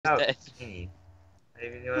out dead. Kenny. I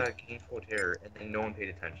even knew that Kenny full terror, and then no one paid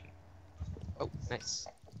attention. Oh, nice.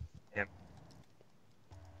 Damn.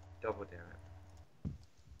 Double damn it.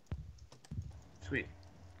 Sweet.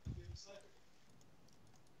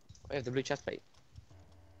 I have the blue chest plate.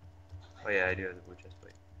 Oh yeah, I do have the blue chest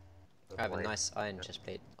plate. I have a nice iron chest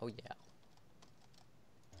plate. Oh yeah.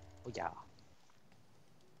 Oh yeah.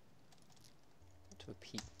 To a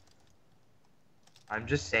peep. I'm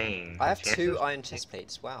just saying. I have 2 iron chest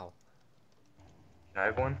plates. Wow. Can I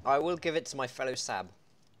have one? I will give it to my fellow Sab.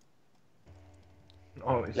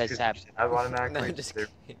 Oh, it's Let's have. I automatically. No, just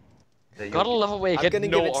kidding. Gotta love a way. I'm Get gonna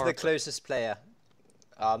no give it to armor. the closest player.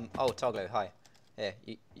 Oh, Toglo, hi. Here,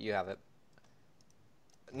 you have it.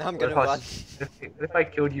 Now I'm gonna run. If I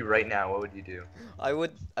killed you right now, what would you do? I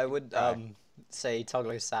would say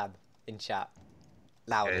Toglo Sab in chat.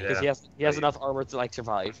 Loudly. Okay, Because he has enough armor to like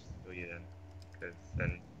survive. Kill you then, because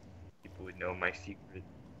then people would know my secret.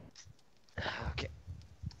 Okay.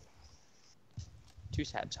 2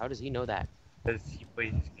 Sabs. How does he know that? Because he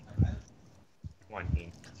plays this game. Come on,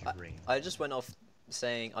 game. It's your brain. I just went off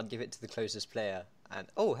saying I'd give it to the closest player, and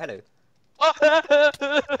oh, hello.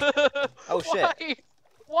 Oh shit.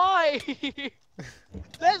 Why?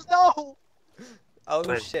 There's no. Oh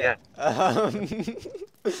But, shit. yeah.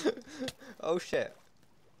 Oh shit.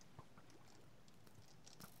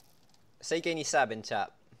 Say Gainy Sab in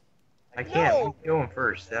chat. I can't. No. Let me kill him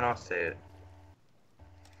first, then I'll say it.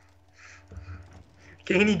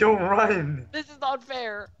 Gainy, don't run! This is not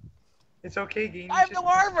fair. It's okay, Gainy. I have no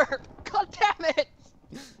armor. God damn it.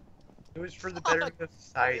 It was for the betterment of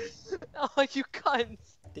society. Oh, you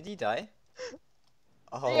cunts. Did he die?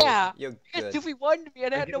 Oh, Yeah. you're You good. guys 2v1'd me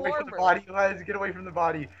and I had Get no away from the armor. body, guys. Get away from the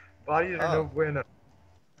body. Bodies are no bueno.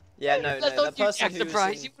 Yeah, no, Let's the don't do person Jack who's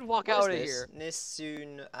Surprise. in... You can walk What out is of this?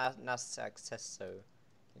 here. Nisun Nasaxesso.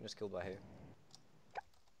 He was killed by who?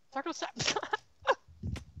 Taco Sap.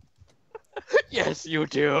 Yes, you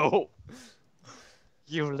do.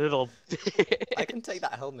 You little bitch. I can take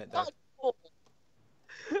that helmet though.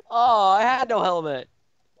 Oh, I had no helmet.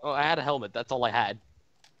 Oh, I had a helmet. That's all I had.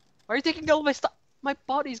 Why are you taking all my stuff? My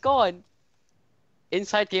body's gone.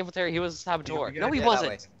 Inside gameplay, he was a saboteur. No, he Yeah, that wasn't.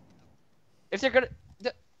 way. If they're gonna,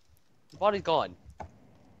 the body's gone.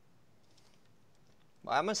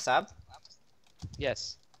 I'm a Sab.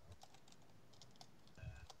 Yes.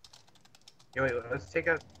 Yo, wait, let's take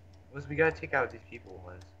out. We gotta take out these people,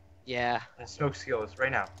 Liz. Yeah. Let's smoke skills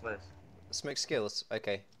right now, Liz. Smoke skills.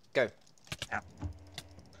 Okay, go. Yeah.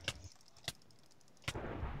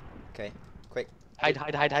 Okay, quick. Hide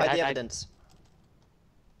Hide the evidence.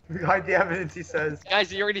 Hide the evidence, he says. Guys,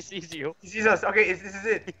 he already sees you. He sees us. Okay, this is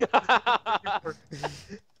it.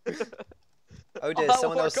 Oh dear, Oh,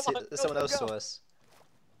 someone else, come on, someone go, else go. saw us.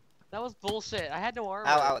 That was bullshit. I had no armor.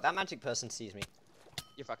 Ow, ow, that magic person sees me.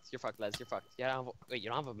 You're fucked, Les. You're fucked. Yeah, wait, you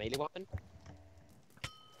don't have a melee weapon?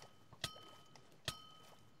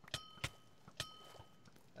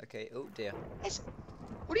 Okay, oh dear.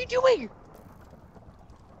 What are you doing?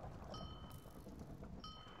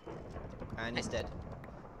 And he's dead.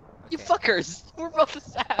 You Okay. fuckers! We're both a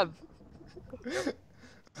stab.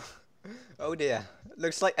 Oh dear.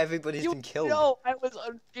 Looks like everybody's been killed. No, I was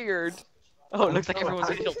unfeared. Oh, it looks like everyone's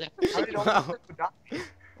been killed. How did all Wow. these people die?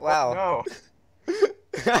 Wow.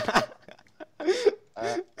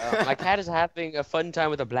 Oh, My cat is having a fun time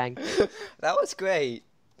with a blanket. That was great.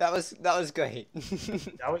 That was great. no.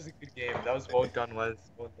 That was a good game. That was well done, Les.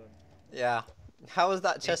 Well done. Yeah. How was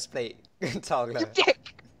that chest plate, You Toglo?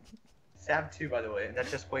 dick! Sab 2, by the way, and that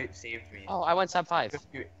just plate saved me. Oh, I went sub 5.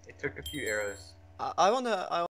 It took a few arrows. I wanna